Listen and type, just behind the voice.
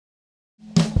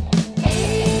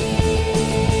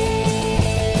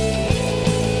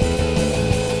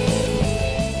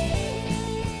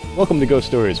Welcome to Ghost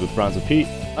Stories with Franz and Pete.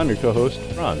 I'm your co-host,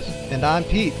 Franz. And I'm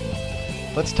Pete.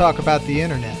 Let's talk about the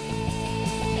internet.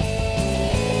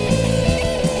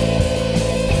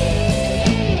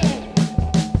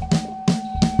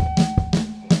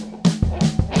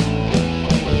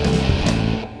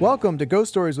 Welcome to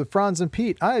Ghost Stories with Franz and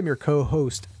Pete. I am your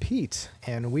co-host, Pete,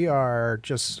 and we are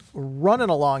just running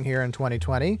along here in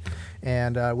 2020.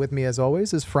 And with me, as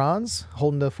always, is Franz,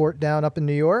 holding the fort down up in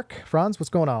New York. Franz, what's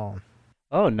going on?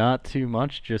 Oh, not too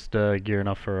much. Just gearing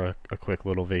up for a quick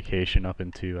little vacation up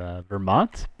into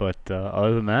Vermont. But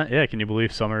other than that, yeah, can you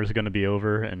believe summer is going to be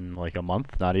over in like a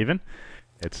month? Not even.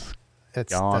 It's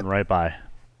gone right by.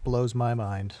 Blows my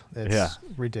mind. It's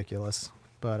ridiculous.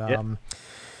 But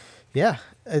yeah.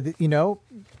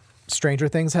 Stranger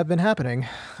things have been happening.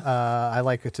 I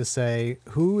like to say,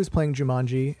 who is playing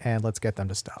Jumanji, and let's get them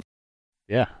to stop.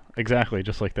 Yeah, exactly.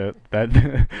 Just like that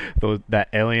that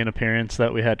alien appearance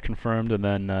that we had confirmed, and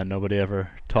then nobody ever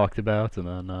talked about, and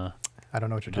then I don't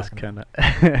know what you're just talking about.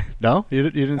 kind of no, you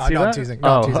didn't see that? I'm teasing.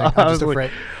 No, I'm teasing. I'm just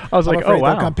afraid. I was like, oh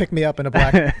wow. They'll come pick me up in a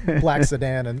black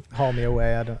sedan and haul me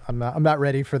away. I'm not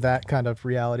ready for that kind of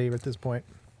reality at this point.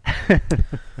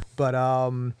 But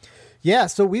yeah,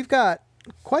 so we've got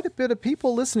quite a bit of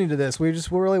people listening to this. We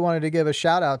really wanted to give a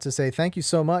shout out to say thank you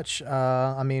so much.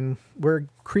 We're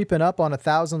creeping up on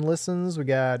 1,000 listens. We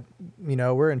got,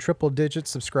 we're in triple digit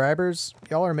subscribers.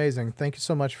 Y'all are amazing. Thank you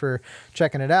so much for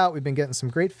checking it out. We've been getting some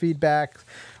great feedback.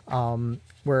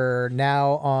 We're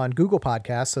now on Google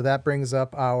Podcasts, so that brings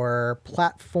up our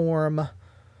platform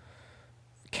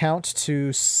count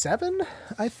to 7,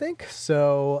 I think.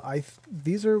 So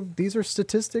these are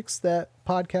statistics that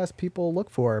podcast people look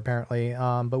for, apparently.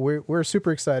 But we're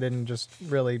super excited and just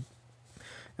really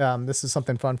this is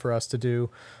something fun for us to do,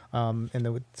 so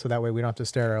that way we don't have to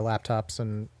stare at our laptops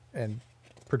and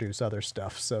produce other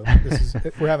stuff. So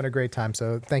we're having a great time.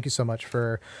 So thank you so much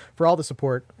for all the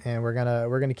support, and we're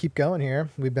gonna keep going here.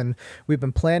 We've been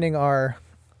planning our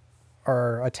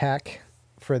attack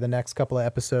for the next couple of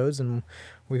episodes, and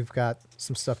we've got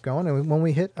some stuff going. And when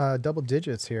we hit double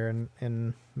digits here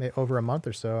in over a month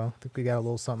or so, I think we got a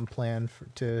little something planned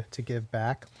to give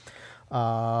back.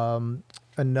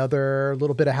 Another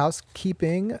little bit of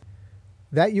housekeeping.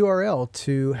 That URL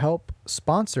to help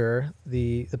sponsor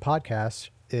the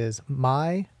podcast is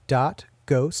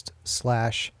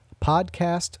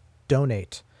my.ghost/podcast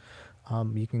donate.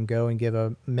 You can go and give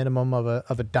a minimum of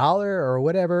a dollar or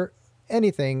whatever.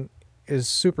 Anything is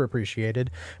super appreciated,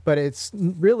 but it's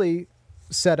really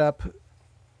set up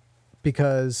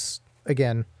because,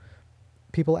 again,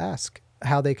 people ask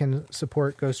how they can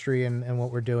support Ghostery and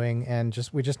what we're doing, and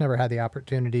we just never had the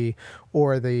opportunity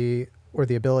or the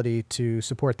ability to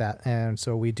support that, and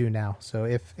so we do now. So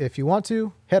if you want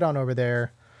to, head on over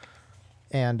there,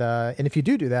 and if you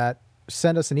do that,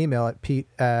 send us an email at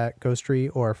Pete@Ghostery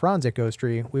or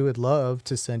Franz@Ghostery. We would love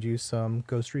to send you some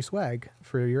Ghostery swag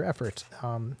for your effort.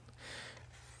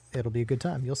 It'll be a good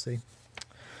time. You'll see.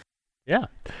 Yeah.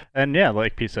 And yeah,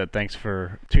 like Pete said, thanks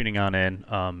for tuning on in.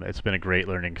 It's been a great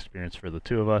learning experience for the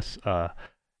two of us.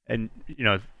 And,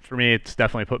 for me, it's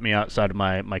definitely put me outside of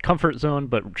my comfort zone,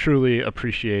 but truly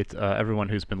appreciate everyone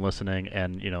who's been listening.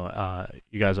 And,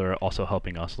 you guys are also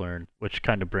helping us learn, which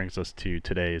kind of brings us to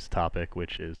today's topic,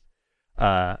 which is,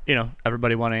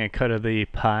 everybody wanting a cut of the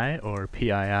pie, or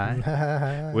PII,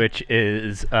 which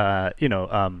is,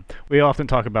 we often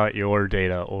talk about your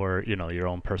data or, your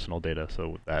own personal data.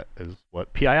 So that is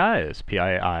what PII is.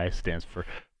 PII stands for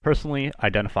personally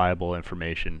identifiable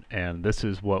information. And this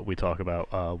is what we talk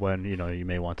about when, you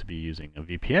may want to be using a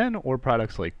VPN or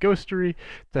products like Ghostery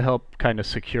to help kind of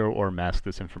secure or mask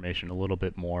this information a little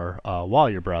bit more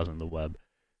while you're browsing the web.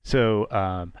 So,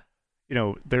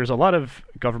 there's a lot of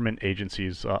government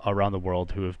agencies around the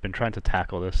world who have been trying to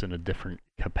tackle this in a different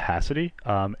capacity.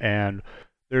 And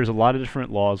there's a lot of different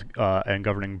laws and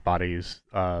governing bodies,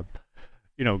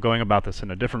 going about this in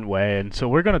a different way. And so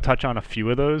we're going to touch on a few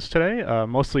of those today,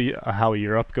 mostly how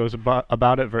Europe goes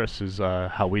about it versus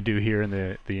how we do here in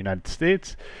the United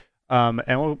States.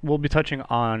 And we'll be touching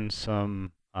on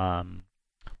some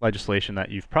legislation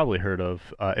that you've probably heard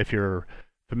of if you're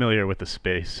familiar with the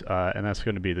space, and that's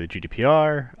going to be the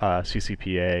GDPR,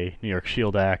 CCPA, New York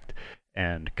Shield Act,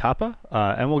 and COPPA.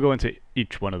 And we'll go into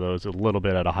each one of those a little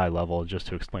bit at a high level just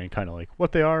to explain kind of like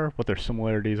what they are, what their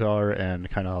similarities are, and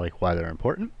kind of like why they're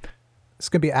important. It's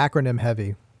going to be acronym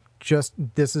heavy.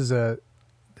 This is a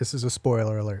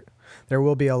spoiler alert. There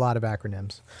will be a lot of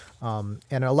acronyms,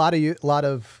 and a lot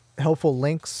of helpful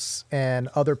links and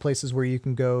other places where you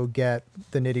can go get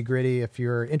the nitty gritty. If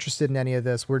you're interested in any of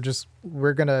this, we're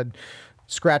going to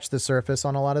scratch the surface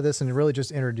on a lot of this and really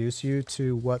just introduce you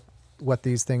to what what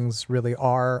these things really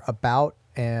are about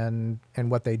and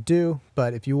what they do.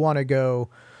 But if you want to go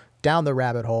down the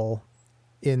rabbit hole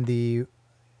in the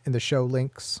show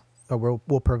links,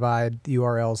 we'll provide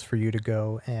URLs for you to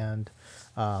go and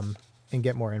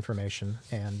get more information.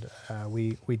 And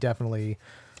we definitely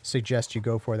suggest you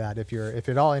go for that if you're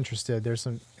at all interested.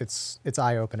 It's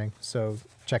eye opening, so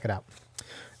check it out.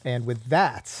 And with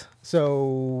that,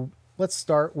 so let's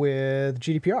start with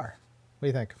GDPR. What do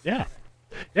you think? Yeah,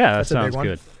 that sounds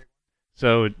good.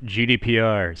 So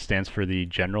GDPR stands for the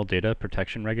General Data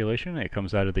Protection Regulation. It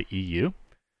comes out of the EU.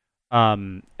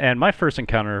 And my first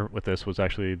encounter with this was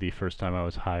actually the first time I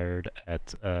was hired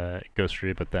at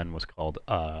Ghostery, but then was called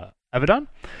Evidon.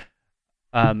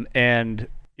 And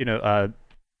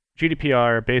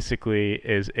GDPR basically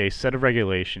is a set of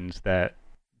regulations that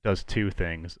does two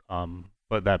things.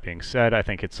 But that being said, I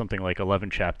think it's something like 11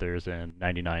 chapters and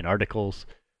 99 articles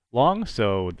long,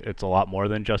 so it's a lot more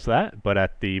than just that. But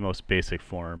at the most basic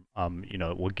form,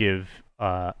 it will give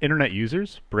internet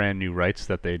users brand new rights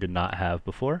that they did not have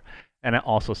before, and it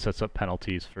also sets up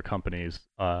penalties for companies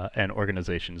and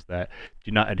organizations that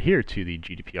do not adhere to the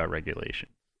GDPR regulation.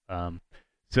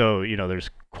 So there's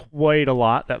quite a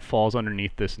lot that falls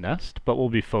underneath this nest, but we'll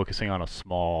be focusing on a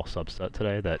small subset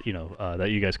today that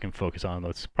that you guys can focus on.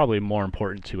 That's probably more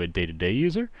important to a day-to-day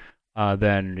user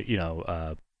than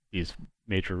these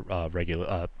major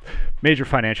major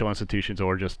financial institutions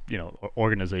or just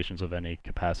organizations of any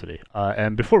capacity.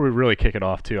 And before we really kick it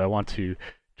off, too, I want to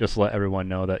just let everyone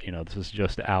know that this is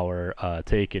just our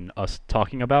take and us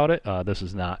talking about it. This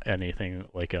is not anything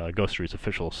like Ghostery's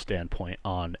official standpoint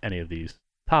on any of these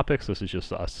topics. This is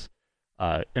just us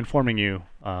informing you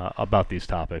about these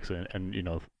topics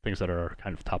and things that are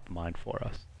kind of top of mind for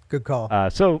us. Good call.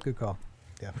 Good call.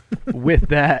 Yeah. With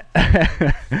that,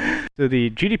 so the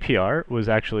GDPR was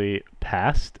actually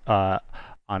passed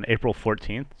on April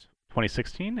 14th,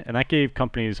 2016, and that gave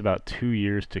companies about 2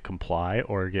 years to comply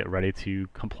or get ready to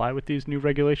comply with these new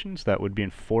regulations that would be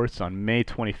enforced on May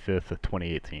 25th of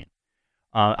 2018.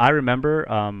 I remember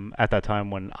at that time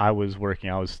when I was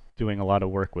working, I was doing a lot of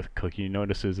work with cookie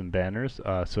notices and banners.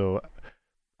 So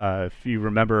if you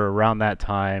remember around that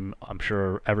time, I'm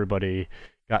sure everybody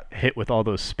got hit with all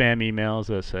those spam emails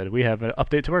that said, we have an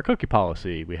update to our cookie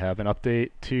policy. We have an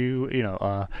update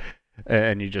to,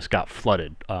 and you just got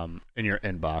flooded in your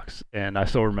inbox. And I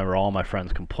still remember all my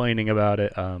friends complaining about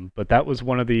it. But that was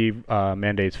one of the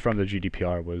mandates from the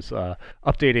GDPR was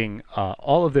updating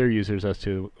all of their users as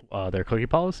to their cookie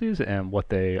policies and what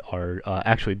they are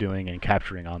actually doing and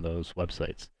capturing on those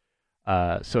websites.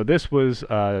 So this was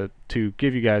to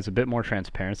give you guys a bit more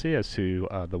transparency as to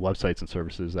the websites and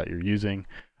services that you're using,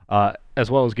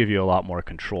 as well as give you a lot more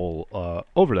control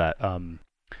over that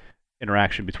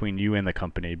interaction between you and the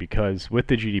company. Because with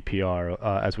the GDPR,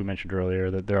 as we mentioned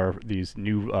earlier, that there are these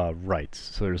new rights.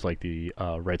 So there's like the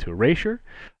right to erasure,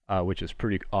 which is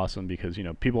pretty awesome because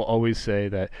people always say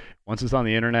that once it's on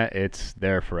the internet, it's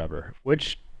there forever,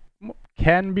 which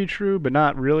can be true, but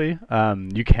not really.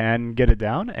 You can get it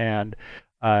down, and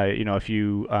if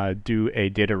you do a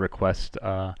data request,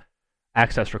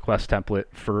 access request template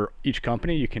for each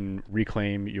company, you can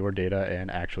reclaim your data and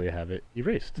actually have it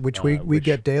erased. Which we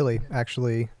get daily,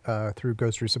 actually, through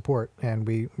Ghostery support, and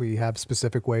we have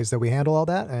specific ways that we handle all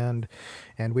that,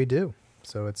 and we do.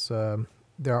 So it's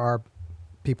there are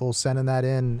people sending that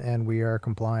in, and we are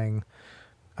complying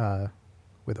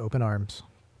with open arms,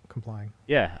 complying.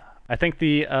 Yeah. I think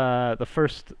the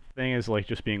first thing is like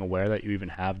just being aware that you even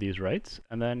have these rights,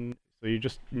 and then so you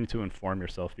just need to inform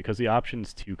yourself because the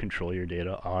options to control your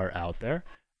data are out there.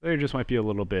 They just might be a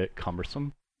little bit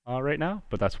cumbersome right now,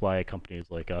 but that's why companies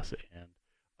like us and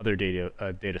other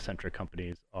data-centric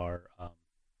companies are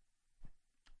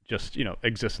just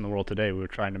exist in the world today. We're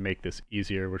trying to make this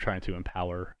easier. We're trying to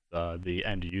empower the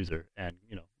end user and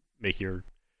make your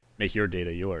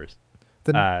data yours.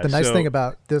 The nice thing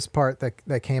about this part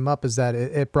that came up is that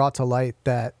it brought to light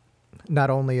that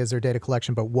not only is there data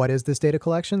collection, but what is this data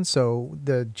collection? So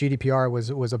the GDPR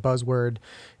was a buzzword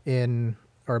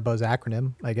or a buzz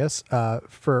acronym, I guess,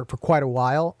 for quite a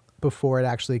while before it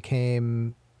actually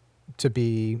came to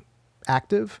be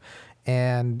active.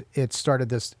 And it started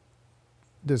this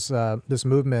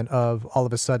movement of all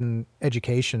of a sudden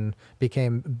education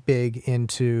became big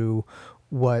into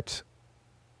what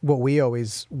we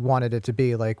always wanted it to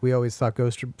be. Like we always thought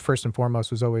Ghost first and foremost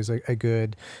was always a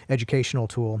good educational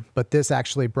tool, but this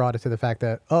actually brought it to the fact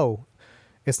that,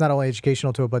 it's not only an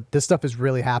educational tool, but this stuff is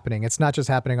really happening. It's not just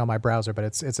happening on my browser, but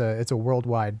it's a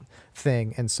worldwide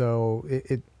thing. And so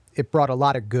it brought a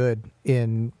lot of good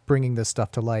in bringing this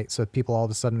stuff to light. So people all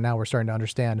of a sudden now we're starting to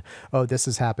understand, oh, this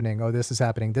is happening. Oh, this is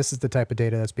happening. This is the type of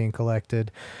data that's being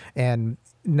collected. And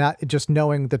not just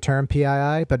knowing the term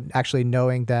PII, but actually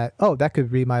knowing that, oh, that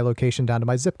could be my location down to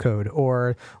my zip code,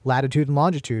 or latitude and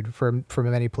longitude for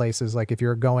many places. Like if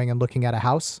you're going and looking at a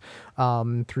house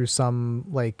through some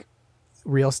like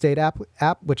real estate app,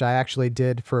 which I actually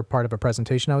did for part of a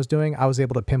presentation I was doing, I was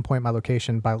able to pinpoint my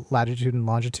location by latitude and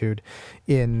longitude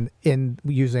in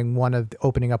using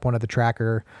opening up one of the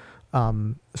tracker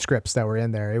scripts that were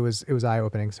in there. It was eye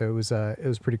opening. So it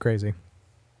was pretty crazy.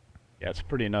 Yeah, it's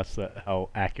pretty nuts how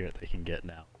accurate they can get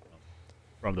now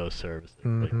from those services.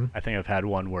 Mm-hmm. Like, I think I've had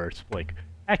one where it's like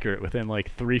accurate within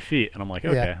like 3 feet, and I'm like,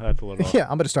 okay, that's a little yeah,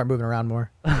 I'm gonna start moving around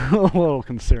more. a little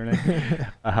concerning.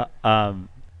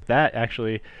 That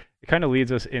actually, it kind of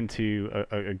leads us into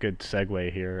a good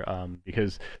segue here,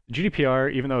 because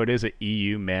GDPR, even though it is an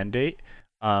EU mandate,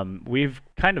 we've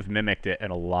kind of mimicked it in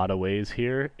a lot of ways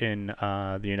here in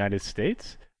the United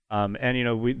States. And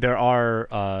there are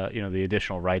the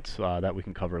additional rights that we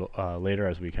can cover later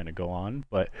as we kind of go on.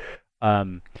 But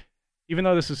even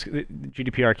though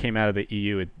GDPR came out of the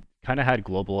EU, it kind of had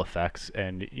global effects.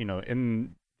 And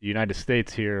in the United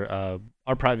States here,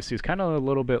 our privacy is kind of a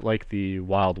little bit like the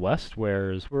Wild West,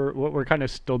 whereas we're kind of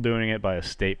still doing it by a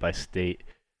state by state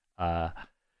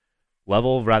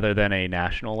level rather than a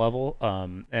national level.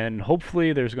 And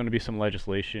hopefully there's going to be some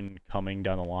legislation coming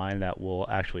down the line that will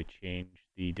actually change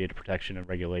the data protection and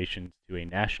regulations to a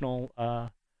national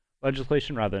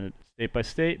legislation rather than state by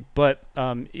state. But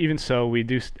even so, we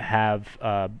do have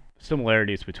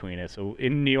similarities between it. So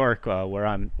in New York, where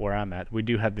I'm at, we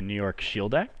do have the New York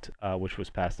Shield Act, which was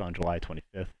passed on July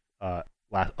 25th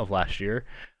of last year.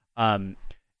 And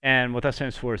what that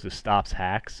stands for is the Stops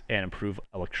Hacks and Improve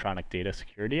Electronic Data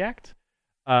Security Act.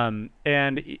 And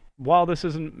while this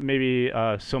isn't maybe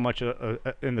so much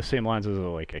in the same lines as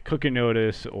like a cookie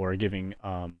notice or giving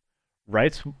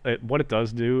rights, what it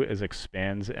does do is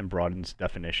expands and broadens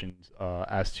definitions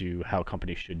as to how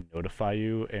companies should notify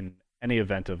you in any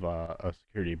event of a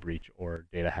security breach or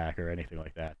data hack or anything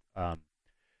like that. And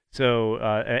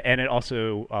it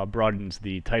also broadens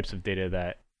the types of data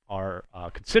that are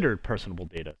considered personable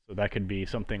data. So that could be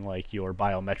something like your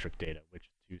biometric data, which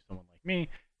to someone like me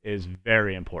is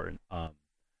very important.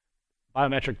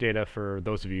 Biometric data, for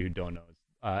those of you who don't know, is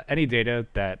any data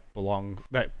that belongs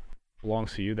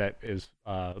to you that is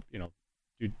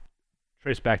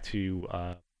traced back to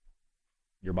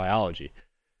your biology.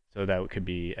 So that could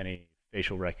be any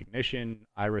facial recognition,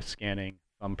 iris scanning,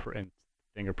 thumbprint,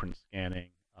 fingerprint scanning,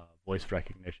 voice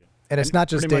recognition. And it's not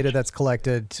just data that's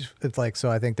collected. It's like, so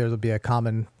I think there'll be a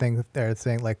common thing there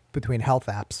saying like between health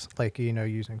apps, like,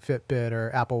 using Fitbit or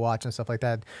Apple Watch and stuff like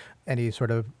that, any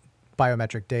sort of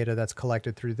biometric data that's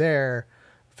collected through there,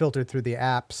 filtered through the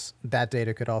apps, that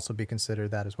data could also be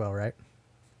considered that as well, right?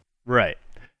 Right.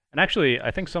 And actually,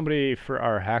 I think somebody for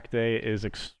our hack day is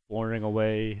exploring a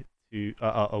way to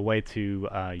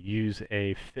use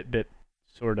a Fitbit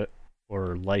sort of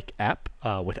or like app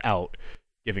without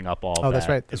giving up all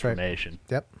that information.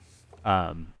 Right.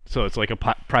 Yep. So it's like a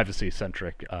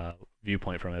privacy-centric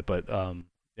viewpoint from it. But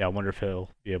I wonder if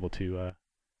he'll be able to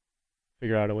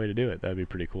figure out a way to do it. That'd be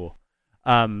pretty cool.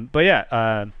 And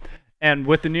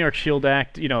with the New York Shield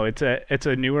Act, it's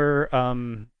a newer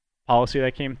policy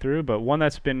that came through, but one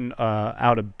that's been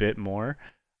out a bit more,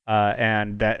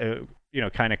 and that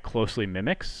kind of closely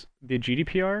mimics the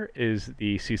GDPR is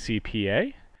the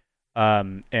CCPA,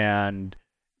 and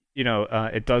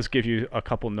it does give you a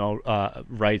couple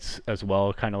rights as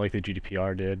well, kind of like the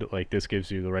GDPR did. Like this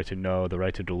gives you the right to know, the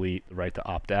right to delete, the right to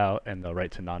opt out, and the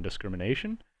right to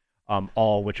non-discrimination,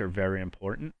 all which are very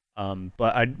important.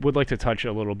 But I would like to touch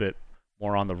a little bit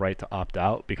more on the right to opt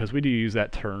out, because we do use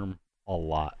that term a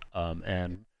lot,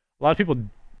 and a lot of people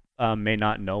may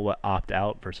not know what opt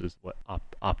out versus what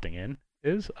opting in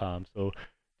is. So do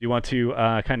you want to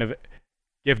kind of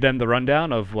give them the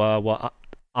rundown of what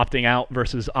opting out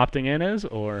versus opting in is,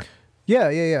 or?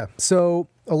 Yeah. So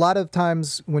a lot of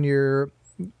times when you're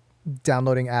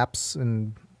downloading apps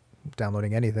and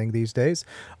downloading anything these days,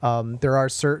 there are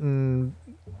certain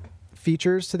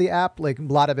features to the app. Like a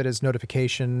lot of it is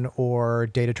notification or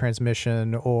data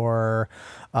transmission or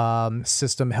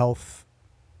system health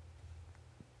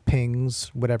pings,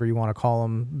 whatever you want to call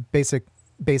them, basic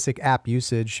app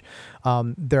usage.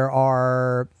 There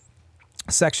are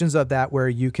sections of that where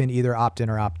you can either opt in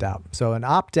or opt out. So an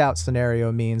opt out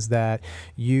scenario means that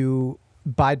you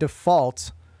by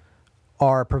default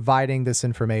are providing this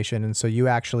information, and so you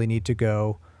actually need to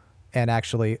go and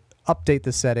actually update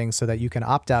the settings so that you can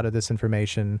opt out of this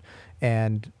information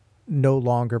and no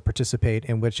longer participate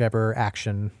in whichever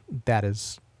action that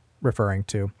is referring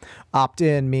to.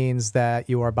 Opt-in means that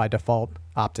you are by default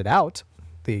opted out,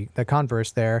 the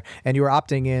converse there, and you are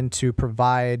opting in to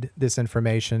provide this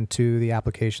information to the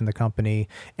application, the company,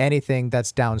 anything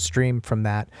that's downstream from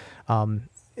that. And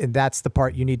that's the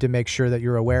part you need to make sure that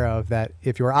you're aware of, that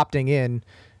if you're opting in,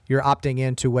 you're opting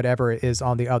into whatever is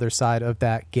on the other side of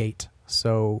that gate.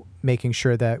 So making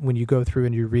sure that when you go through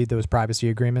and you read those privacy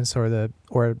agreements or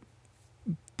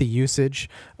the usage,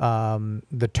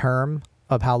 the term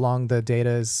of how long the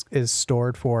data is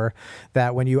stored for,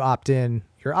 that when you opt in,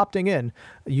 you're opting in.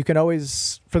 You can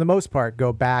always, for the most part,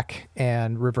 go back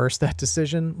and reverse that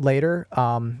decision later.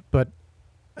 But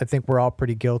I think we're all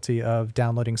pretty guilty of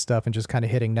downloading stuff and just kind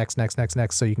of hitting next,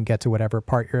 so you can get to whatever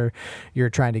part you're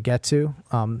trying to get to.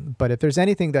 But if there's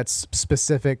anything that's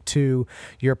specific to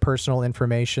your personal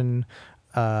information,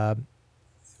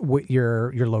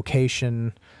 your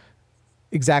location,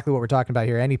 exactly what we're talking about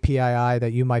here, any PII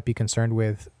that you might be concerned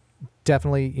with,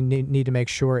 definitely you need to make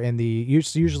sure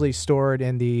usually stored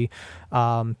in the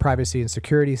privacy and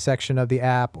security section of the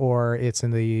app, or it's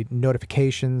in the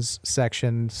notifications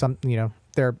section.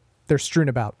 They're strewn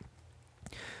about.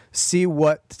 See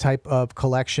what type of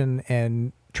collection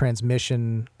and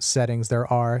transmission settings there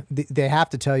are. They have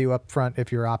to tell you up front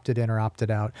if you're opted in or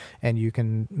opted out, and you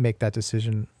can make that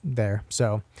decision there.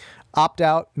 So opt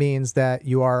out means that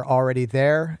you are already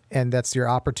there, and that's your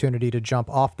opportunity to jump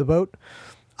off the boat.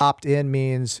 Opt in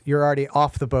means you're already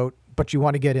off the boat, but you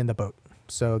want to get in the boat.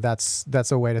 So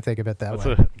that's a way to think of it that way.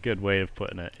 That's a good way of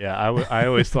putting it. Yeah, I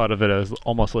always thought of it as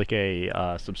almost like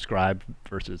a subscribe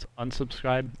versus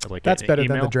unsubscribe. Like that's better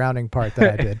email. than the drowning part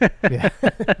that I did. Yeah.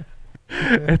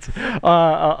 It's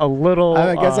a little.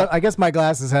 I guess my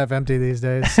glasses half empty these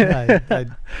days.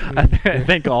 I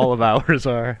think all of ours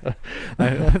are.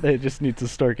 They just need to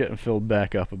start getting filled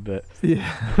back up a bit.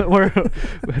 Yeah,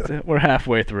 we're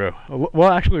halfway through.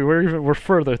 Well, actually, we're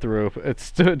further through.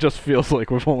 It just feels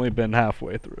like we've only been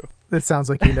halfway through. It sounds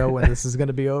like you know when this is going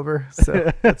to be over.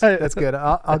 So that's good.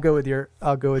 I'll go with your.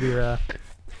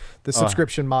 The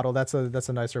subscription model, that's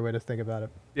a nicer way to think about it.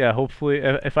 Yeah, hopefully,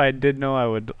 if I did know, I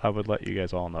would let you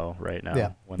guys all know right now.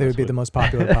 Yeah, it would be the most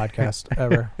popular podcast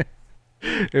ever.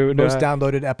 Most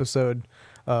downloaded episode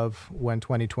of when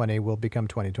 2020 will become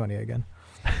 2020 again.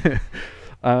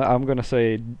 I'm gonna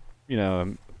say,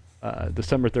 December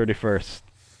 31st.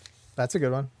 That's a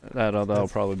good one. That'll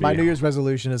probably be. My New Year's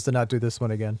resolution is to not do this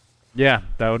one again. Yeah,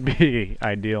 that would be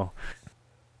ideal.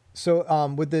 So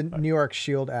with the New York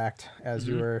Shield Act, as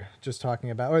you were just talking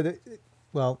about,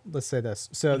 let's say this.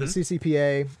 So the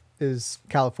CCPA is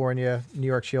California, New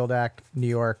York Shield Act, New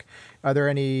York. Are there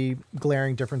any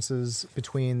glaring differences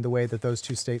between the way that those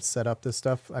two states set up this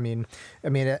stuff? I mean,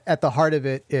 at the heart of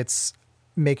it, it's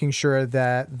making sure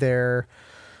that their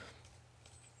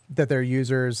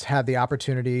users have the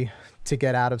opportunity to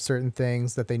get out of certain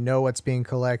things, that they know what's being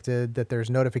collected, that there's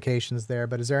notifications there.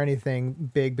 But is there anything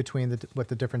big between what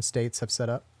the different states have set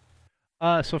up?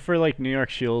 So for like New York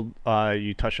Shield,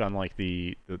 you touched on like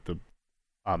the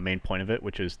main point of it,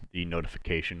 which is the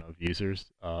notification of users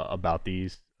about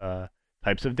these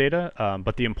types of data.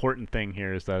 But the important thing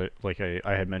here is that, like I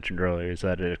had mentioned earlier, is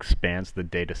that it expands the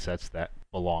data sets that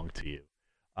belong to you.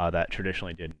 That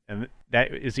traditionally did, and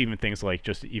that is even things like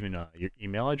just even your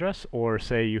email address, or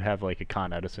say you have like a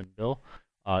Con Edison bill,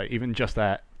 even just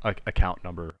that account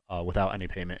number without any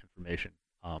payment information.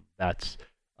 That's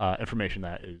information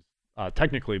that is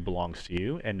technically belongs to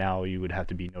you, and now you would have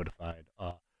to be notified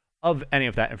of any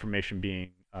of that information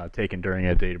being taken during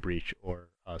a data breach or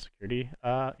security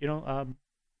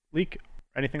leak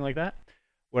or anything like that.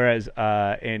 Whereas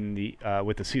in the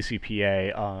with the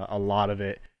CCPA, a lot of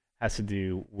it has to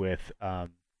do with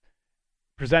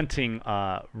presenting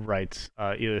rights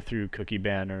either through cookie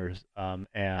banners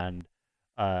and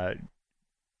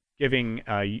giving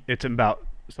it's about,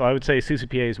 so I would say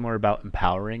CCPA is more about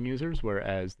empowering users,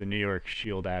 whereas the New York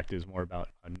Shield Act is more about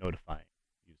notifying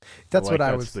users. That's what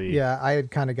I was. Yeah, I had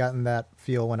kind of gotten that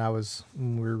feel when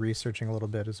we were researching a little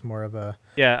bit. It's more of a.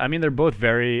 Yeah, I mean they're both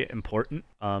very important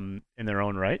in their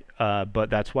own right, but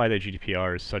that's why the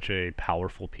GDPR is such a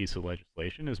powerful piece of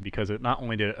legislation, is because it not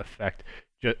only did it affect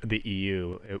the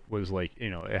EU, it was like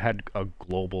it had a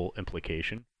global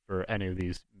implication for any of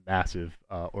these massive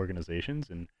organizations,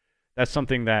 and that's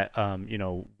something that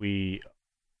we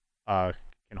can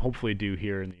hopefully do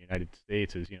here in the United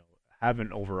States, is have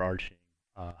an overarching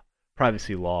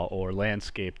privacy law or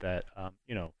landscape that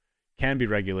can be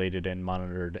regulated and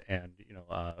monitored, and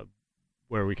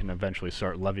where we can eventually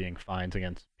start levying fines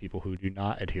against people who do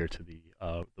not adhere to the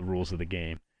rules of the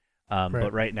game.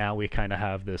 But right now we kind of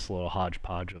have this little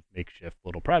hodgepodge of makeshift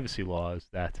little privacy laws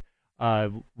that,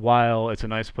 while it's a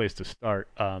nice place to start,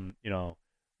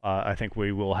 I think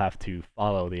we will have to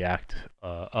follow the act,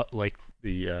 like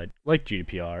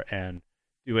GDPR, and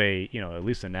do at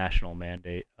least a national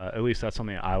mandate. At least that's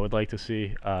something I would like to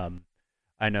see.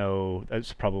 I know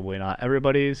that's probably not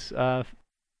everybody's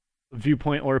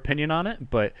viewpoint or opinion on it,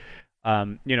 but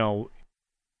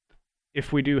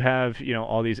if we do have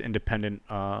all these independent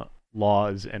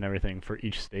laws and everything for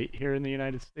each state here in the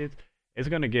United States, it's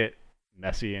going to get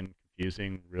messy and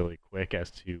confusing really quick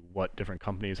as to what different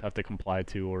companies have to comply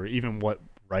to, or even what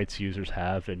rights users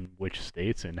have in which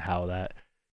states, and how that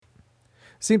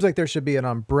seems like there should be an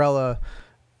umbrella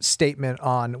statement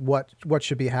on what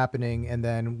should be happening, and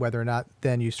then whether or not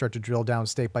then you start to drill down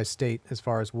state by state as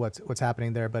far as what's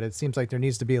happening there. But it seems like there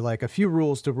needs to be like a few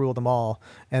rules to rule them all,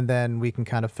 and then we can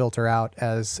kind of filter out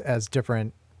as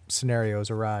different scenarios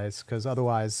arise, because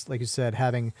otherwise, like you said,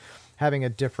 having a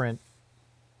different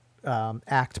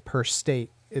act per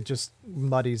state, it just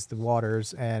muddies the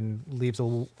waters and leaves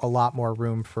a lot more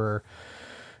room for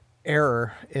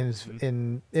error. It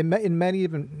may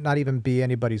even not even be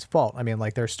anybody's fault. I mean,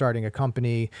 like, they're starting a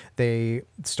company, they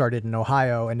started in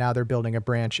Ohio, and now they're building a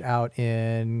branch out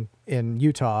in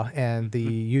Utah, and the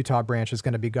Utah branch is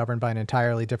going to be governed by an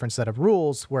entirely different set of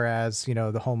rules, whereas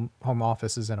the home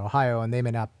office is in Ohio, and they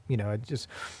may not, it just,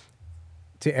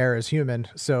 to err is human.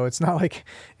 So it's not like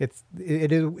it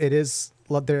is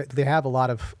they have a lot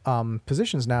of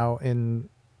positions now in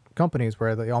companies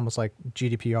where they almost like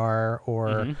GDPR,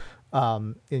 or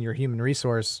in your human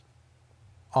resource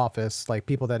office, like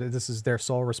people that this is their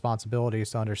sole responsibility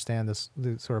is to understand this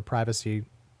sort of privacy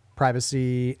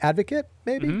advocate,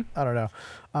 maybe. I don't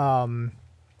know.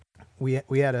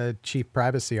 We had a chief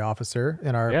privacy officer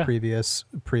in our previous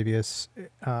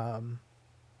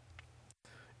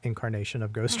incarnation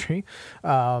of Ghost Tree,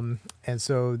 and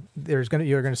so you're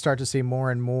going to start to see more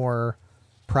and more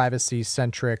privacy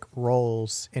centric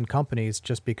roles in companies,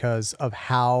 just because of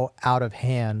how out of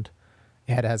hand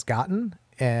it has gotten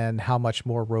and how much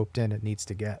more roped in it needs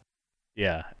to get.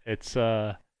 Yeah, it's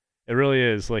it really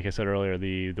is, like I said earlier,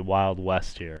 the Wild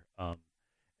West here.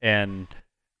 And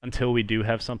until we do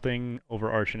have something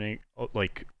overarching,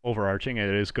 it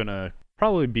is gonna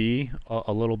probably be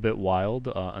a little bit wild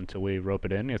until we rope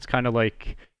it in. It's kind of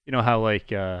like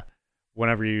how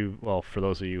whenever for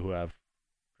those of you who have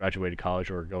graduated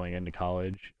college or going into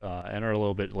college and are a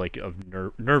little bit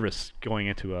nervous going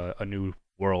into a new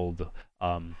world,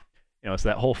 it's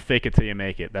that whole fake it till you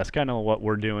make it. That's kind of what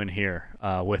we're doing here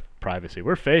with privacy.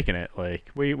 We're faking it.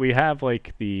 Like we have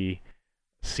like the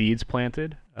seeds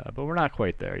planted, but we're not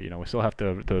quite there. We still have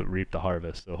to reap the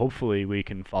harvest. So hopefully we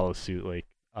can follow suit. Like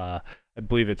I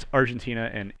believe it's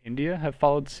Argentina and India have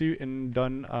followed suit and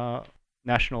done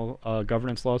national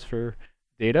governance laws for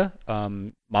data,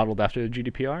 modeled after the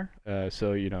GDPR.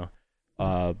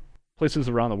 Places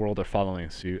around the world are following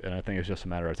suit, and I think it's just a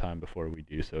matter of time before we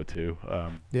do so too.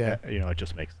 It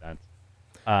just makes sense.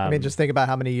 I mean, just think about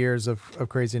how many years of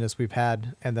craziness we've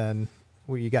had, and then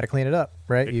you got to clean it up,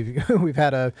 right? We've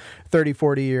had a 30,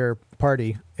 40 year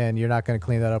party, and you're not going to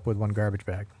clean that up with one garbage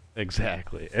bag.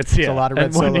 Exactly. It's a lot of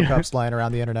red Solo cups lying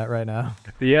around the internet right now.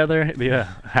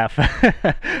 Half.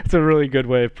 It's a really good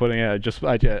way of putting it.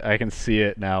 I can see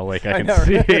it now. Like I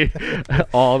can see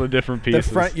all the different pieces.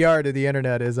 The front yard of the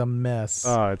internet is a mess.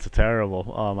 Oh, it's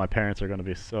terrible. Oh, my parents are going to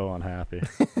be so unhappy.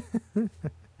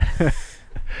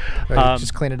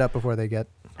 Just clean it up before they get.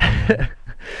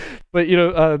 But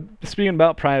speaking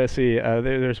about privacy,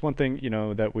 there's one thing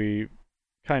that we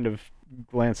kind of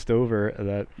glanced over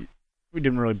that we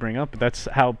didn't really bring up, but that's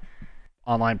how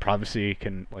online privacy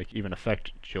can even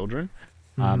affect children.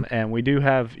 And we do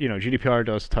have, GDPR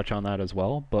does touch on that as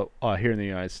well, but here in the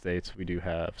United States, we do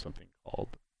have something called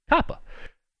COPPA,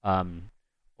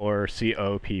 or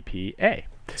COPPA.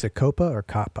 Is it COPPA or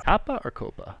COPPA? COPPA or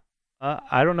COPPA?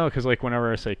 I don't know, because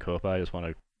whenever I say COPPA, I just want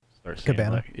to start saying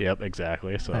Cabana. Yep,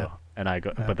 exactly. So, and I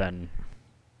go, but then,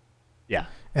 yeah.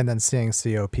 And then seeing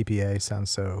COPPA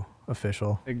sounds so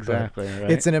official. Exactly.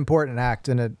 Right? It's an important act,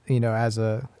 and it, as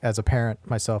a parent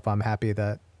myself, I'm happy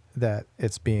that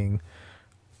it's being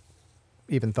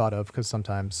even thought of, because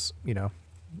sometimes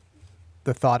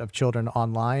the thought of children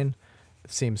online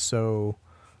seems so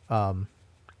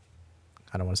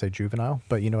I don't want to say juvenile,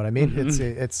 but you know what I mean.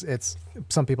 It's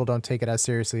some people don't take it as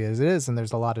seriously as it is, and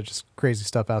there's a lot of just crazy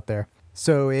stuff out there.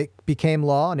 So it became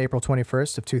law on April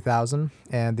 21st of 2000,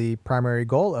 and the primary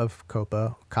goal of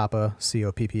COPPA,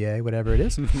 C-O-P-P-A, whatever it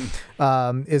is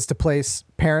to place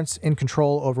parents in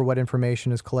control over what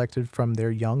information is collected from their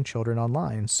young children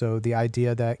online. So the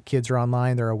idea that kids are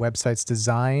online, there are websites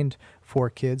designed for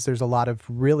kids. There's a lot of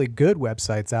really good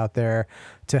websites out there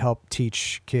to help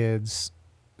teach kids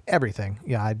everything.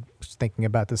 Yeah, I was thinking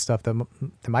about this stuff that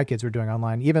my kids were doing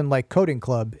online, even like coding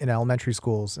club in elementary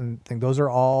schools, and think those are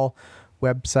all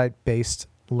website-based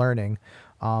learning,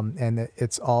 and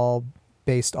it's all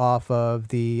based off of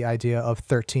the idea of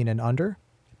 13 and under,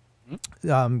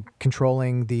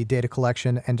 controlling the data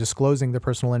collection and disclosing the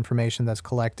personal information that's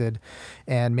collected,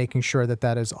 and making sure that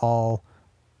that is all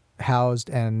housed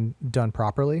and done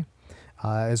properly.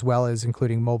 As well as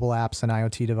including mobile apps and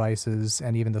IoT devices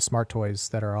and even the smart toys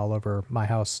that are all over my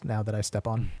house now that I step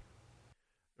on.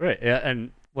 Right. Yeah,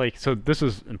 and like so this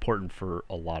is important for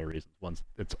a lot of reasons. One,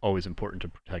 it's always important to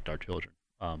protect our children.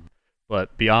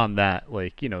 But beyond that,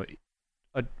 like,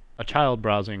 a child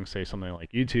browsing, say something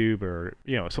like YouTube or,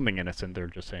 something innocent, they're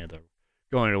just saying they're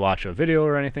going to watch a video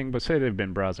or anything, but say they've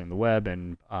been browsing the web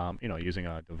and using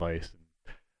a device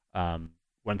and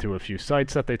went through a few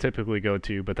sites that they typically go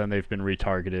to, but then they've been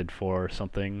retargeted for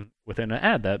something within an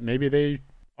ad that maybe they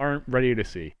aren't ready to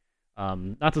see.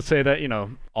 Not to say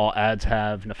that all ads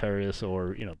have nefarious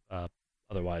or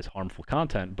otherwise harmful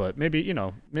content, but maybe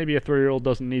maybe a 3-year-old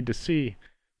doesn't need to see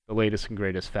the latest and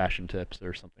greatest fashion tips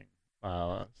or something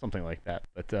like that.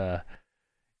 But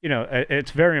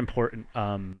it's very important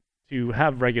to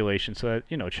have regulation so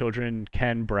that children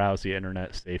can browse the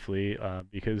internet safely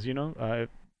because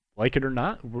like it or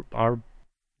not, our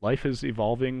life is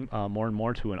evolving more and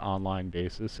more to an online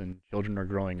basis, and children are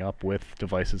growing up with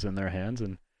devices in their hands,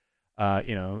 and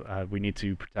we need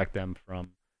to protect them from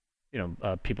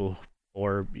people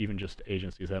or even just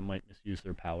agencies that might misuse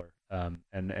their power.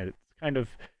 And it's kind of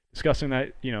discussing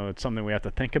that it's something we have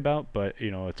to think about, but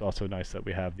it's also nice that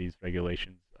we have these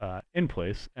regulations in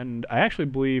place. And I actually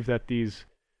believe that these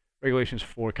regulations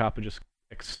for COPPA just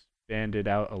expanded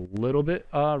out a little bit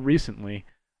recently.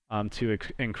 To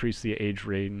increase the age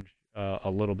range a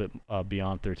little bit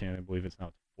beyond 13. I believe it's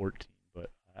now 14, but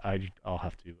I'll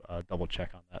have to double check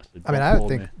on that. So I mean, I would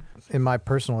think, in my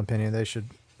personal opinion, they should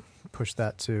push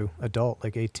that to adult,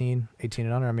 like 18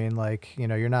 and under. I mean, like,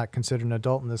 you're not considered an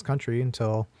adult in this country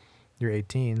until you're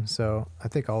 18. So I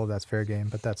think all of that's fair game,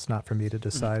 but that's not for me to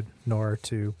decide, nor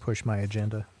to push my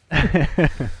agenda.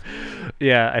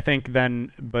 Yeah, I think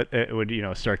then, but it would,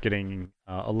 start getting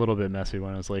a little bit messy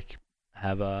when it was like,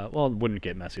 it wouldn't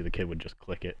get messy. The kid would just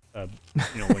click it.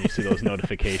 When you see those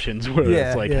notifications where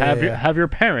it's like, have your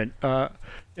parent,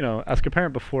 ask a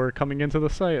parent before coming into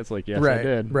the site. It's like, yes, right, I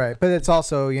did. Right, but it's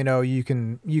also, you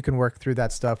can work through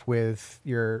that stuff with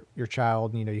your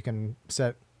child. You can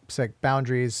set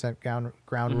boundaries, set ground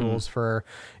rules for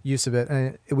use of it.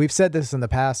 And we've said this in the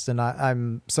past, and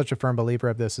I'm such a firm believer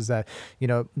of this, is that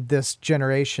this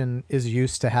generation is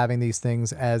used to having these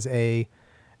things as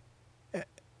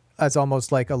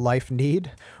almost like a life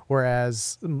need,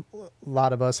 whereas a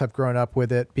lot of us have grown up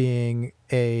with it being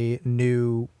a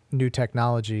new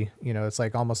technology. It's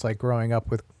like almost like growing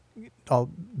up with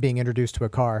being introduced to a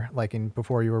car, like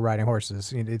before you were riding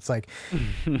horses. It's like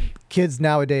kids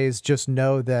nowadays just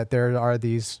know that there are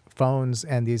these phones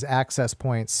and these access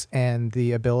points and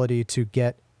the ability to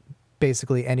get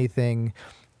basically anything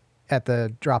at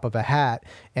the drop of a hat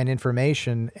and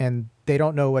information, and they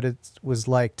don't know what it was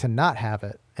like to not have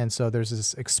it. And so there's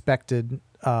this expected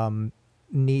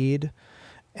need,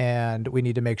 and we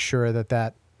need to make sure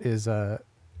that is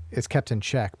kept in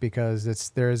check,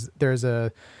 because there's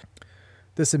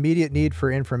this immediate need for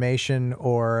information,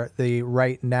 or the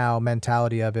right now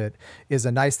mentality of it is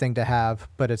a nice thing to have,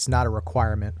 but it's not a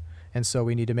requirement. And so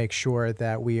we need to make sure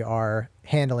that we are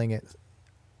handling it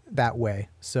that way.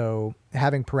 So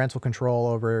having parental control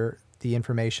over the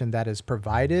information that is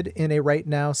provided in a right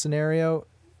now scenario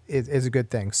is a good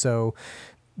thing. So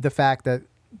the fact that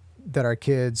our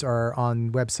kids are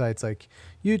on websites like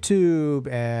YouTube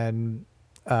and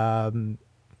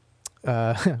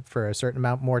for a certain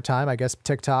amount more time, I guess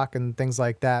TikTok and things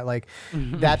like that, like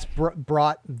that's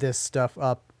brought this stuff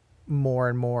up more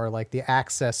and more, like the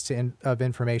access of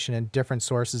information and different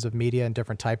sources of media and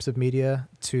different types of media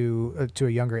to a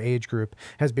younger age group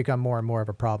has become more and more of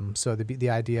a problem. So the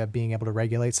idea of being able to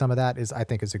regulate some of that I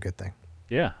think is a good thing.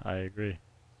 Yeah, I agree.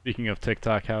 Speaking of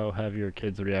TikTok, how have your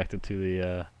kids reacted to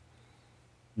the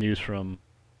news from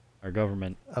our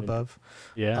government above?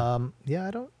 Yeah. I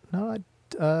don't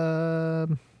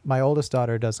know. My oldest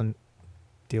daughter doesn't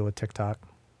deal with TikTok.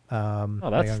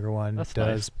 My younger one does,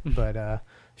 nice. But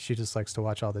She just likes to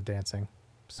watch all the dancing.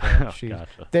 So Oh, she,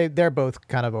 gotcha. they're both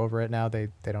kind of over it now. They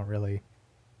don't really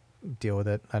deal with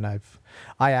it, and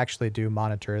I actually do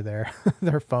monitor their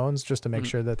their phones just to make Mhm.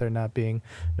 sure that they're not being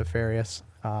nefarious.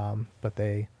 But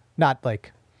they not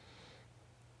like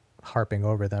harping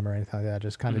over them or anything like that.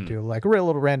 Just kind of Mhm. do like a real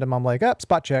little random. I'm like, up,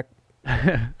 spot check.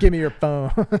 Give me your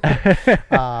phone.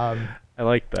 um, I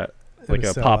like that. Like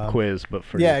a so pop quiz, but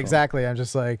for your yeah, phone. exactly. I'm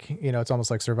just like, it's almost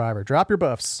like Survivor. Drop your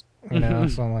buffs, So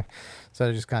I'm like, so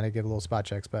I just kind of give a little spot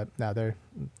checks, but no,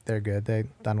 they're good. I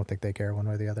don't think they care one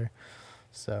way or the other.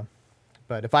 So,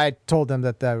 but if I told them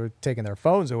that they were taking their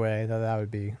phones away, that would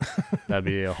be That'd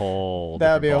be a whole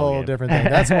that would different be a ball whole game. different thing.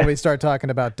 That's when we start talking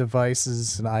about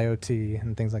devices and IoT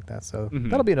and things like that. So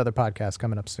Mhm. that'll be another podcast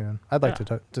coming up soon. I'd like Yeah.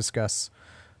 to discuss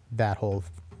that whole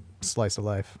slice of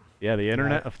life. Yeah, the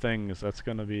Internet of Things. That's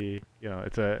gonna be,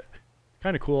 it's a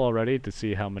kind of cool already to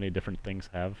see how many different things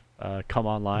have come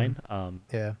online.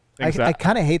 Yeah, Things I that,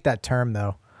 kind of hate that term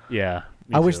though. yeah,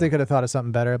 me I wish too. they could have thought of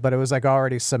something better, but it was like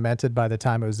already cemented by the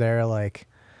time it was there. Like,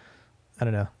 I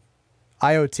don't know.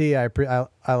 IoT,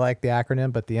 I like the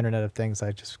acronym, but the Internet of Things,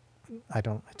 I just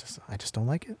don't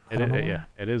like it. I don't know why. Yeah,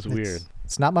 it is weird.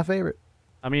 It's not my favorite.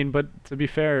 I mean, but to be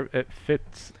fair, it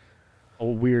fits a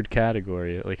weird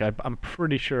category. Like I'm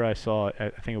pretty sure I saw. I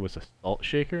think it was a salt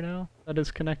shaker now that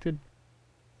is connected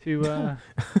to.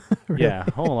 Really. Yeah,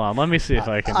 hold on. Let me see if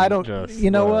I can. I don't. Just.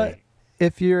 You know what?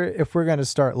 If we're gonna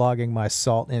start logging my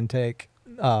salt intake,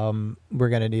 we're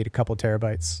gonna need a couple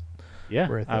terabytes Yeah.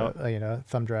 worth of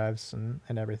thumb drives and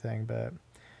everything. But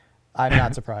I'm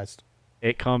not surprised.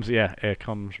 It comes. Yeah, it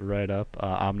comes right up.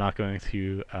 I'm not going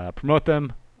to promote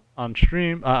them on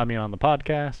stream. I mean, on the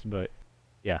podcast, but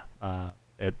yeah,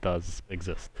 it does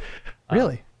exist.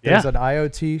 Really? Yeah. There's an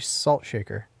IoT salt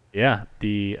shaker. Yeah.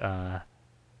 The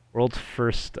world's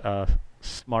first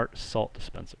smart salt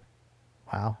dispenser.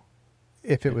 Wow.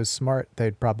 If it was smart,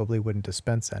 they probably wouldn't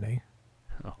dispense any.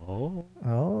 Oh.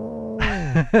 Oh.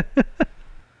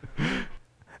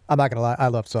 I'm not gonna lie. I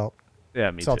love salt.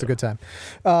 Yeah, me Salt's too. a good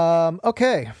time.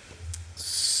 Okay.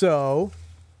 So.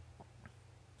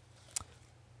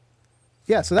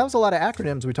 Yeah, so that was a lot of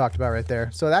acronyms we talked about right there.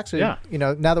 So actually, Yeah.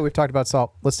 now that we've talked about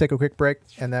salt, let's take a quick break,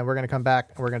 and then we're going to come back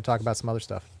and we're going to talk about some other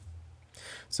stuff.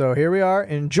 So here we are.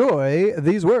 Enjoy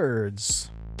these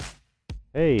words.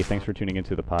 Hey, thanks for tuning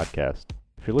into the podcast.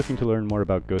 If you're looking to learn more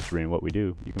about Ghostery and what we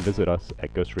do, you can visit us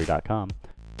at ghostery.com.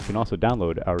 You can also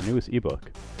download our newest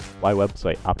ebook, Why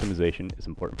Website Optimization is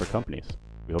Important for Companies.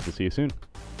 We hope to see you soon.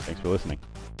 Thanks for listening.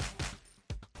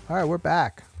 All right, we're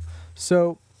back.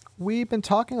 So we've been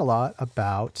talking a lot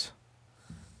about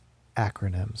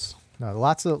acronyms. Now,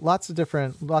 lots of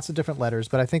different letters,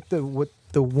 but I think the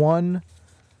one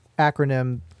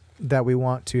acronym that we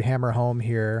want to hammer home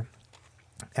here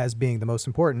as being the most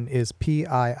important is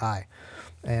PII,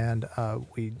 and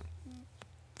we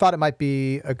thought it might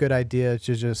be a good idea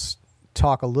to just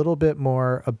talk a little bit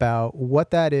more about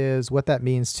what that is, what that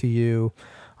means to you.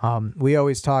 We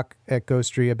always talk at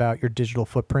Ghostery about your digital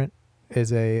footprint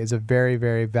is a very,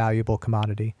 very valuable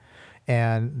commodity.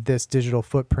 And this digital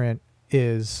footprint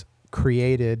is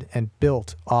created and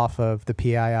built off of the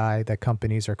PII that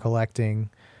companies are collecting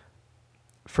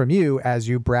from you as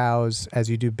you browse, as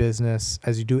you do business,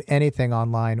 as you do anything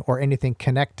online or anything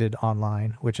connected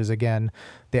online, which is, again,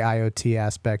 the IoT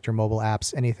aspect, your mobile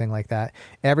apps, anything like that.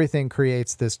 Everything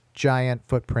creates this giant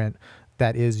footprint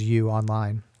that is you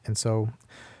online. And so,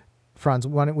 Franz,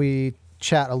 why don't we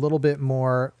chat a little bit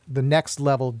more, the next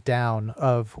level down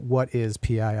of what is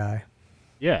PII?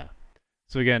 Yeah.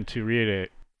 So again, to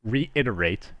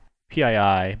reiterate,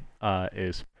 PII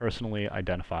is personally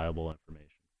identifiable information.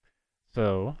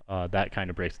 So that kind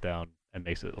of breaks down and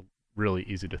makes it really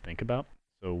easy to think about.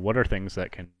 So what are things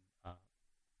that can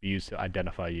be used to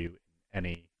identify you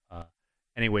in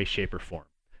any way, shape, or form?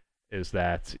 Is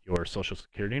that your social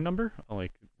security number,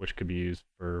 which could be used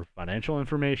for financial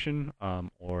information,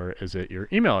 or is it your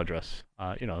email address?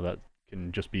 That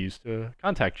can just be used to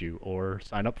contact you or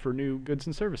sign up for new goods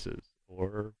and services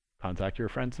or contact your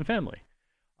friends and family.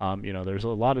 There's a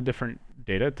lot of different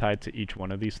data tied to each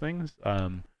one of these things.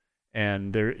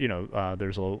 And there's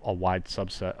a wide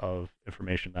subset of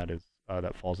information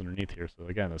that falls underneath here. So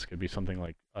again, this could be something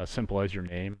like simple as your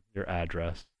name, your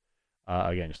address,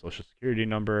 again, your social security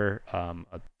number,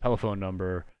 a telephone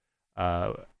number,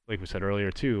 like we said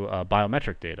earlier too,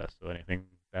 biometric data. So anything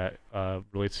that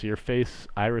relates to your face,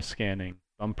 iris scanning,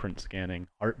 thumbprint scanning,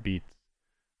 heartbeats,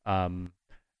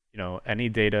 any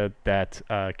data that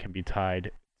can be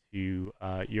tied to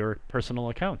your personal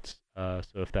accounts. So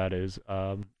if that is,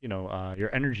 your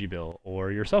energy bill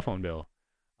or your cell phone bill,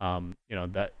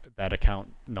 that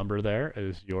account number there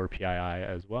is your PII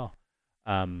as well.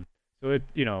 So it,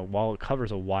 while it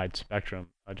covers a wide spectrum,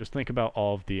 just think about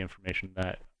all of the information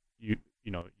that you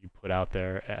put out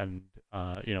there, and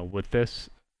with this,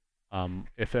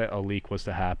 if a leak was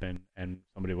to happen and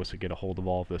somebody was to get a hold of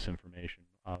all of this information,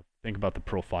 think about the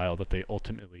profile that they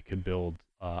ultimately could build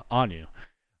on you.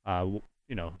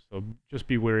 So just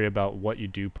be wary about what you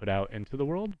do put out into the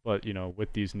world. But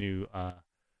with these new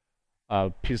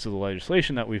pieces of the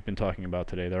legislation that we've been talking about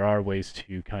today, there are ways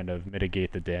to kind of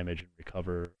mitigate the damage and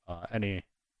recover any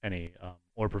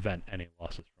or prevent any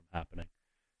losses from happening.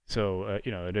 So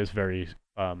it is very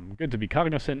good to be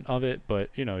cognizant of it, but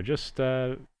just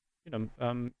your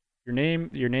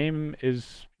name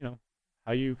is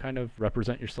how you kind of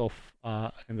represent yourself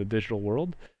in the digital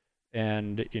world,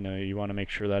 and you want to make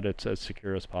sure that it's as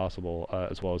secure as possible,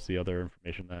 as well as the other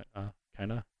information that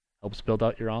kind of helps build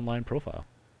out your online profile.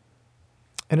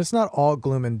 And it's not all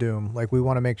gloom and doom. Like, we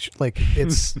want to make sure, like,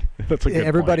 it's That's a good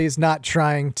everybody's point. not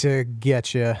trying to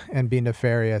get you and be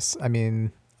nefarious. I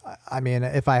mean,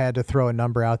 if I had to throw a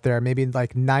number out there, maybe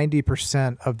like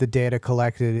 90% of the data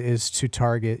collected is to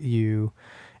target you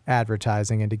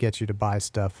advertising and to get you to buy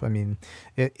stuff. I mean,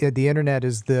 the internet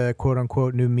is the quote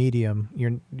unquote new medium.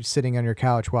 You're sitting on your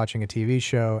couch watching a TV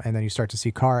show, and then you start to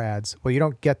see car ads. Well, you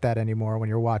don't get that anymore when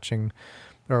you're watching,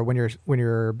 or when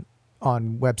you're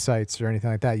on websites or anything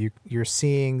like that. You're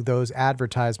seeing those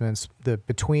advertisements.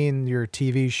 Between your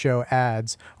TV show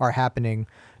ads are happening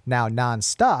now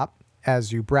nonstop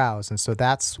as you browse, and so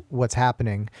that's what's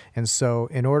happening. And so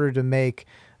in order to make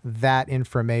that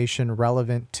information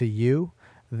relevant to you,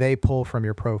 they pull from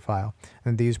your profile.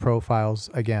 And these profiles,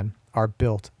 again, are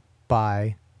built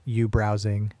by you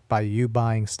browsing, by you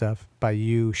buying stuff, by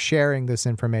you sharing this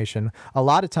information, a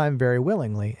lot of time very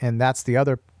willingly. And that's the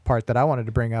other part that I wanted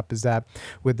to bring up, is that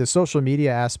with the social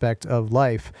media aspect of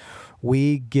life,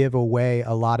 we give away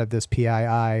a lot of this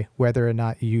PII, whether or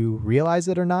not you realize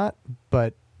it or not,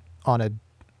 but on a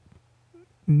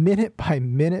minute by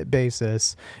minute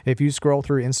basis. If you scroll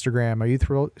through Instagram, or you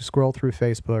scroll through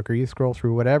Facebook, or you scroll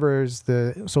through whatever is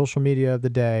the social media of the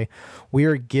day, we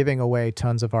are giving away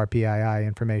tons of our PII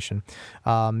information.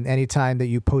 Anytime that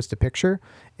you post a picture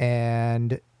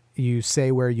and you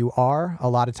say where you are, a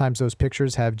lot of times those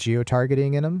pictures have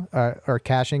geo-targeting in them, or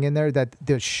caching in there that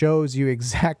shows you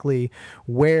exactly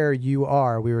where you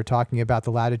are. We were talking about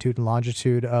the latitude and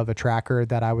longitude of a tracker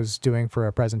that I was doing for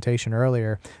a presentation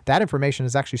earlier. That information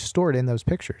is actually stored in those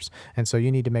pictures. And so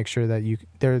you need to make sure that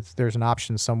there's an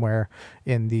option somewhere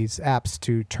in these apps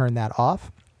to turn that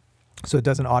off, so it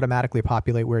doesn't automatically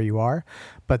populate where you are.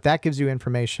 But that gives you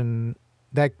information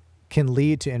that can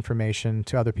lead to information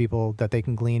to other people that they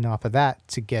can glean off of that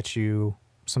to get you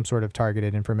some sort of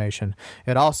targeted information.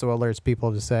 It also alerts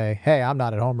people to say, hey, I'm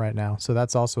not at home right now. So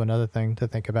that's also another thing to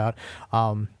think about.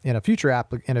 In a future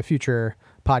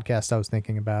podcast I was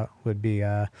thinking about would be,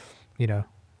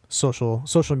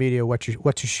 social media, what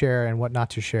to share and what not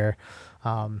to share.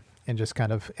 And just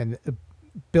kind of, and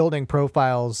building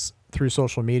profiles through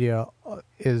social media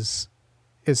is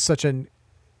such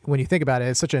when you think about it,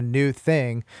 it's such a new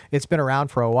thing. It's been around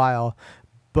for a while,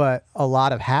 but a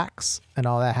lot of hacks and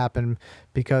all that happen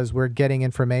because we're getting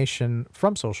information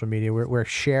from social media. We're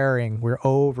sharing, we're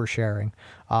oversharing.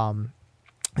 And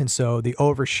so the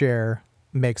overshare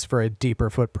makes for a deeper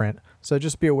footprint. So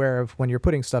just be aware of, when you're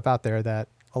putting stuff out there, that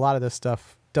a lot of this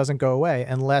stuff doesn't go away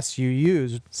unless you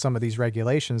use some of these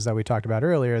regulations that we talked about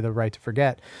earlier, the right to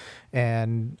forget,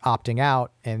 and opting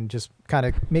out, and just kind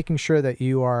of making sure that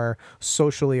you are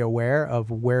socially aware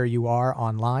of where you are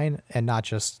online and not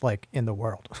just like in the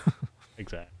world.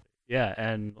 Exactly. Yeah,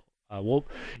 and we'll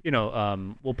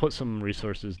put some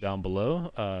resources down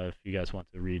below if you guys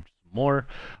want to read more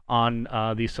on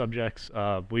these subjects.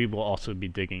 We will also be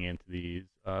digging into these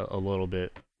a little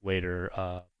bit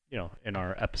later, in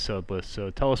our episode list. So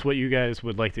tell us what you guys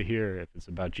would like to hear, if it's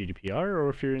about GDPR, or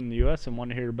if you're in the U.S. and want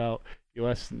to hear about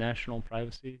U.S. national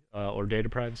privacy or data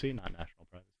privacy, not national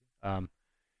privacy.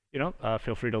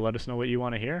 Feel free to let us know what you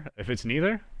want to hear. If it's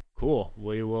neither, cool.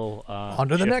 We will on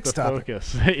to the next topic.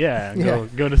 Focus. Yeah,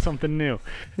 go to something new.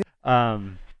 But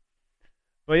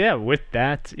yeah, with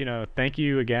that, thank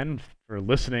you again for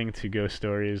listening to Ghost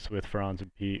Stories with Franz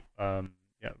and Pete.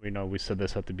 Yeah, we know we said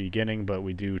this at the beginning, but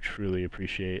we do truly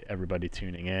appreciate everybody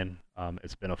tuning in.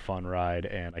 It's been a fun ride,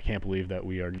 and I can't believe that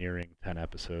we are nearing 10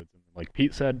 episodes. And like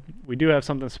Pete said, we do have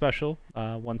something special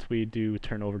once we do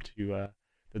turn over to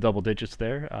the double digits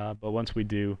there. But once we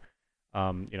do,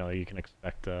 you can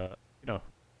expect,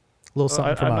 little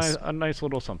something from us. A nice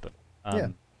little something. Yeah.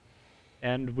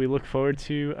 And we look forward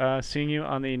to seeing you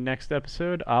on the next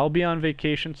episode. I'll be on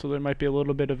vacation, so there might be a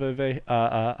little bit of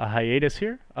a hiatus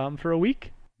here for a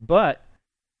week. But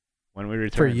when we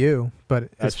return, for you, but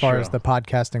as far as the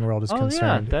podcasting world is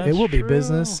concerned, it will be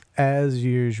business as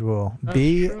usual.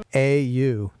 BAU,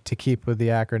 to keep with the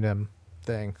acronym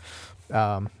thing.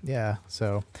 But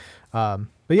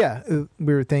yeah,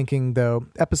 we were thinking, though,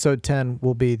 episode 10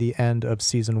 will be the end of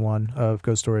season 1 of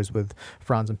Ghost Stories with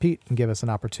Franz and Pete, and give us an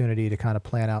opportunity to kind of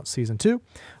plan out season 2.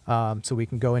 So we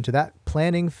can go into that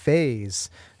planning phase,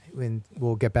 and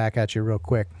we'll get back at you real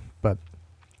quick. But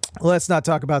let's not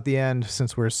talk about the end,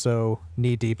 since we're so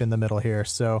knee deep in the middle here.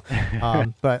 So,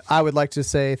 but I would like to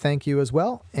say thank you as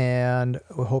well, and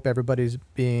we hope everybody's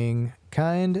being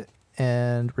kind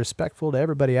and respectful to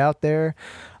everybody out there.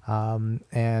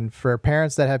 And for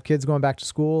parents that have kids going back to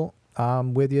school,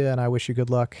 I'm with you, and I wish you good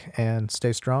luck and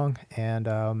stay strong,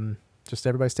 and just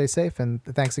everybody stay safe. And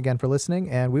thanks again for listening,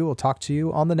 and we will talk to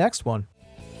you on the next one.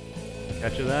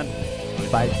 Catch you then.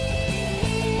 Bye.